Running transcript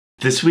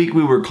This week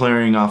we were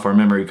clearing off our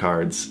memory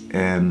cards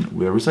and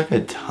there was like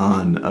a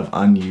ton of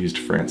unused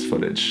France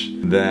footage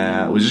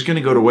that was just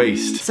gonna go to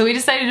waste. So we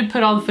decided to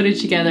put all the footage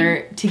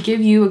together to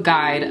give you a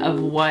guide of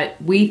what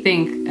we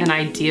think an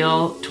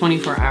ideal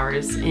 24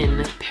 hours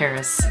in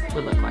Paris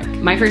would look like.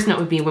 My first note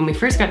would be when we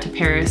first got to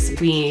Paris,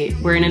 we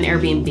were in an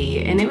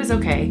Airbnb and it was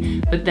okay,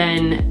 but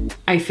then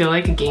I feel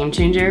like a game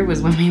changer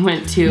was when we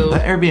went to... The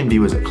Airbnb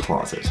was a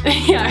closet.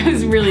 Yeah, it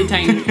was really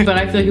tiny. But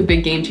I feel like a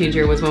big game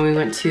changer was when we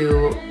went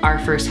to our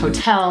first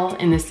hotel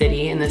in the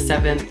city, in the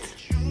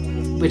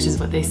 7th, which is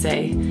what they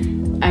say.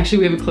 Actually,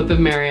 we have a clip of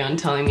Marion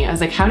telling me. I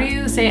was like, how do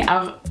you say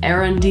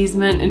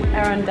arrondissement?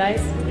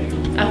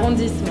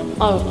 Arrondissement.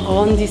 Oh,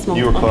 arrondissement.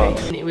 You were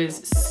close. And it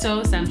was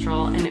so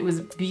central and it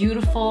was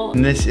beautiful.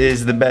 And this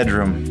is the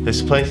bedroom.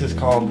 This place is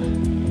called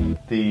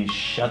the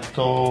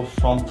Chateau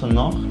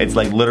Frontenac. It's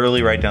like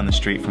literally right down the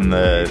street from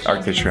the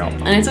Arc de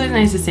Triomphe. And it's always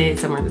nice to say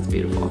it's somewhere that's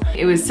beautiful.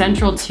 It was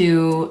central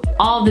to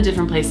all the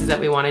different places that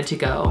we wanted to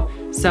go.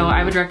 So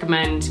I would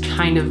recommend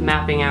kind of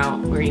mapping out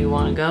where you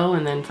want to go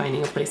and then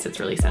finding a place that's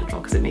really central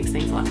because it makes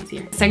things a lot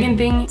easier. Second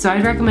thing, so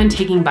I'd recommend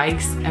taking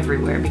bikes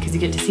everywhere because you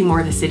get to see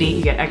more of the city,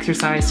 you get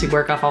exercise to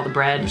work off all the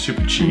bread. It's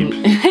super cheap.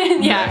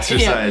 Yeah,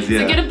 exercise, yeah.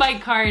 So get a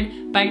bike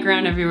card, bike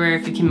around everywhere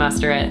if you can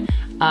muster it.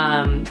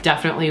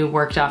 Definitely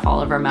worked off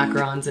all of our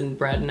macarons and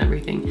bread and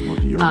everything. What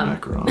are your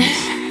macarons?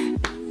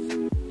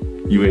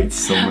 You ate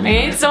so many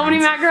I ate so many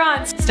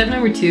macarons. Step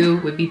number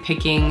 2 would be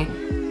picking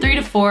 3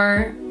 to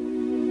 4,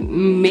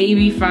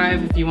 maybe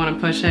 5 if you want to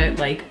push it,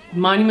 like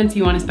monuments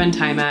you want to spend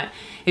time at.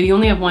 If you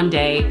only have one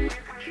day,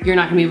 you're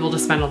not going to be able to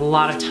spend a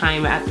lot of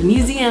time at the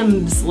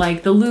museums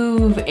like the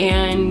Louvre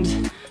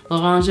and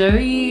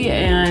L'Orangerie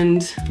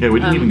and... Yeah, we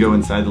didn't even go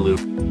inside the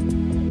Louvre.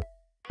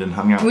 And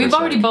hung out. We've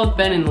already both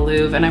been in the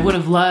Louvre and I would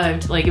have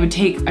loved, like it would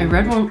take, I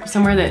read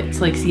somewhere that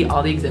to like see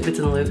all the exhibits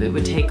in the Louvre, it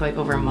would take like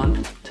over a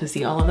month to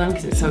see all of them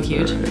because it's so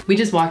huge. Right. We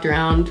just walked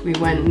around, we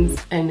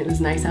went and it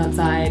was nice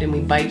outside and we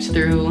biked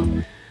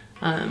through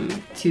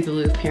to the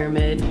Louvre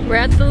Pyramid. We're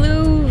at the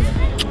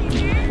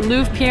Louvre.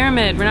 Louvre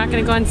Pyramid. We're not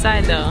gonna go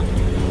inside though.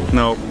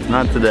 Nope,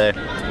 not today.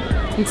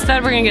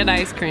 Instead we're gonna get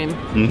ice cream.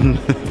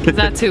 Cause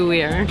that's who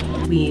we are.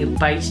 We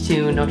biked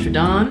to Notre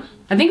Dame.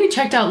 I think we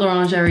checked out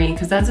L'Orangerie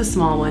because that's a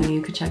small one.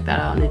 You could check that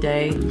out in a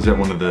day. Is that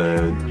one of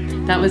the...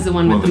 That was the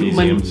one with the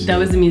museums? That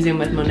was the museum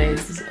with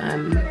Monet's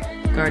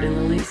garden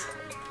lilies.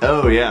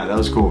 Oh yeah, that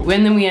was cool.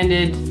 And then we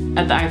ended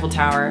at the Eiffel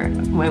Tower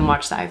and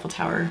watched the Eiffel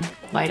Tower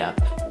light up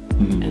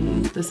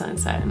and the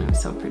sunset, and it was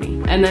so pretty.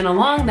 And then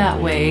along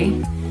that way,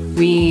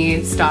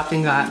 we stopped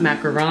and got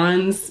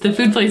macarons. The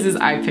food places,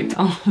 I picked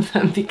all of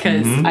them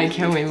because I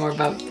care way more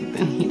about food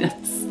than he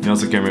does. You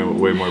also care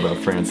way more about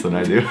France than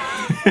I do.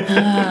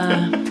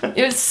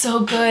 It was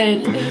so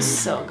good. It was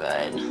so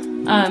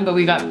good. But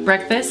we got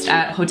breakfast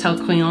at Hotel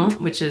Crillon,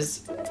 which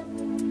is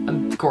a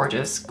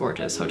gorgeous,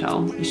 gorgeous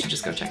hotel. You should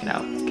just go check it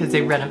out because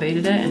they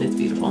renovated it and it's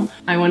beautiful.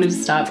 I wanted to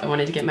stop. I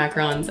wanted to get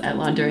macarons at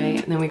La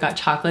Durée, and then we got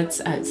chocolates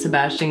at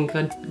Sébastien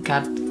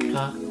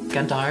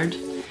Godard.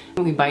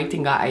 We biked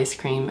and got ice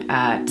cream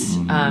at I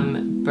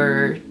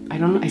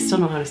still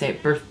don't know how to say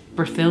it.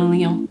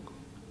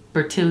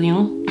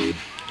 Bertillon.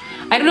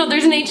 I don't know,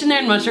 there's an H in there,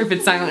 I'm not sure if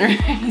it's silent or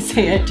how you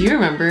say it. Do you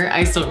remember?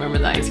 I still remember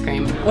the ice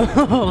cream.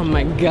 Oh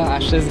my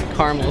gosh, this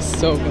caramel is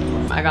so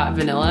good. I got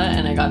vanilla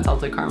and I got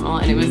salted caramel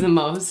and it was the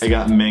most. I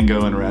got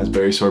mango and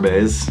raspberry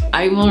sorbets.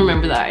 I will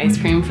remember that ice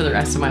cream for the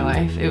rest of my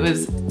life. It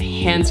was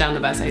hands down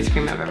the best ice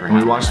cream I've ever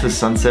had. We watched the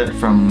sunset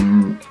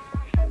from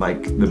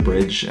like the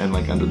bridge and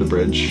like under the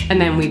bridge. And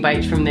then we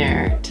biked from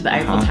there to the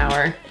Eiffel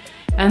Tower.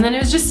 And then it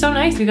was just so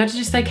nice. We got to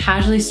just like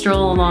casually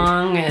stroll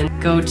along and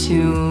go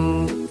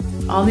to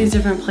all these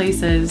different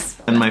places.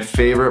 And my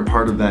favorite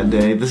part of that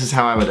day, this is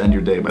how I would end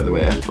your day by the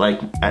way, like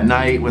at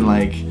night when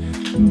like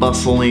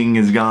bustling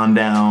has gone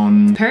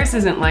down. Paris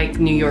isn't like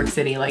New York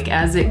City, like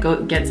as it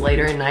gets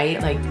later at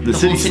night, like the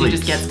whole city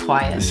just gets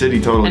quiet. The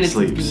city totally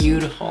sleeps. And it's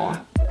beautiful.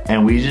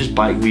 And we just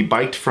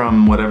biked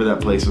from whatever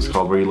that place was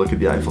called where you look at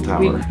the Eiffel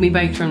Tower. We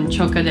biked from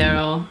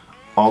Trocadero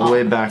all the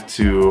way back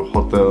to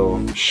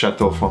Hotel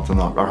Chateau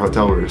Frontenac, our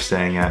hotel we were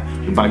staying at.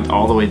 We biked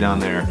all the way down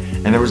there,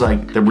 and there was like,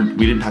 we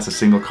didn't pass a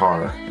single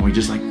car, and we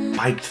just like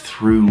biked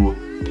through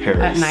Paris.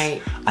 At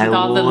night, with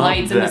all the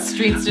lights and the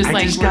streets just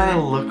like... I just gotta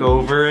look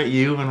over at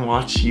you and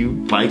watch you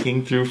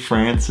biking through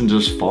France and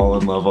just fall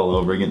in love all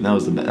over again. That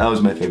was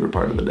my favorite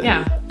part of the day.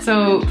 Yeah,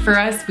 so for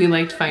us, we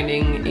liked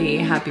finding a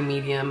happy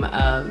medium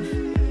of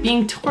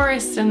being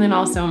tourists and then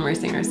also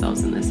immersing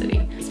ourselves in the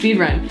city. Speed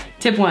run.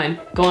 Tip 1,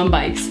 go on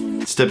bikes.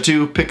 Step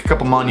 2, pick a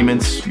couple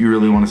monuments you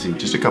really want to see.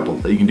 Just a couple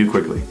that you can do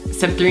quickly.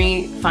 Step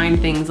 3, find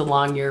things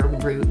along your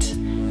route,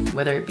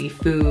 whether it be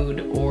food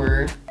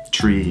or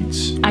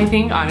trees. I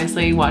think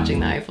honestly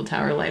watching the Eiffel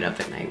Tower light up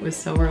at night was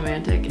so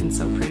romantic and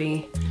so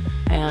pretty.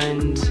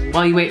 And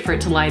while you wait for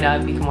it to light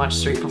up, you can watch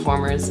street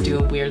performers do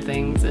weird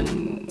things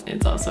and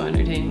it's also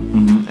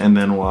entertaining. And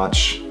then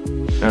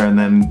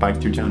bike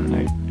through town at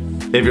night.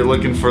 If you're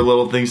looking for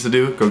little things to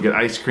do, go get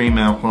ice cream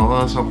at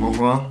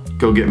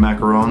go get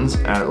macarons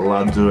at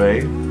La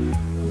Durée.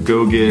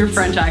 go get Your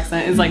French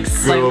accent is like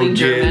slightly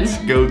German.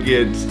 Go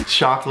get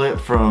chocolate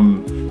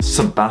from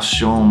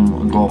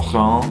Sebastian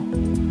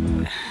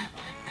Gorgon.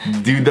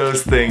 Do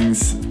those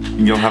things,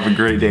 and you'll have a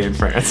great day in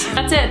France.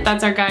 That's it.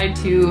 That's our guide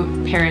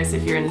to Paris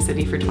if you're in the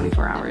city for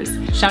 24 hours.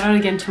 Shout out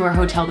again to our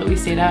hotel that we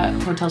stayed at,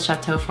 Hotel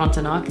Chateau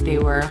Frontenac. They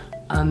were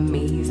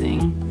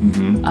amazing,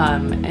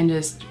 and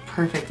just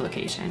perfect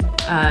location.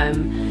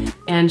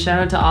 And shout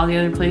out to all the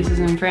other places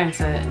in France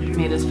that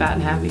made us fat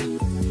and happy.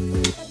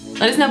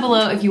 Let us know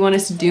below if you want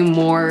us to do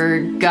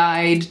more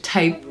guide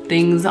type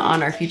things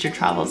on our future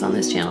travels on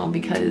this channel,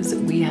 because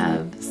we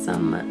have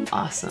some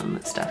awesome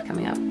stuff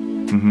coming up.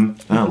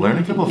 Learn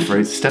a couple of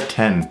phrases. Step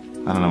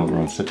 10. I don't know what we're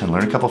on. Step 10.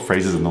 Learn a couple of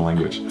phrases in the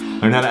language.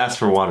 Learn how to ask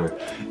for water.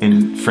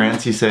 In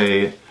France, you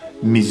say,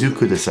 "Mizu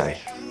kudasai."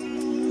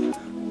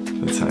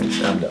 That's how you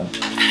say. I'm done.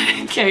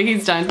 Okay,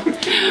 he's done.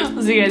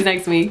 We'll see you guys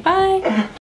next week. Bye.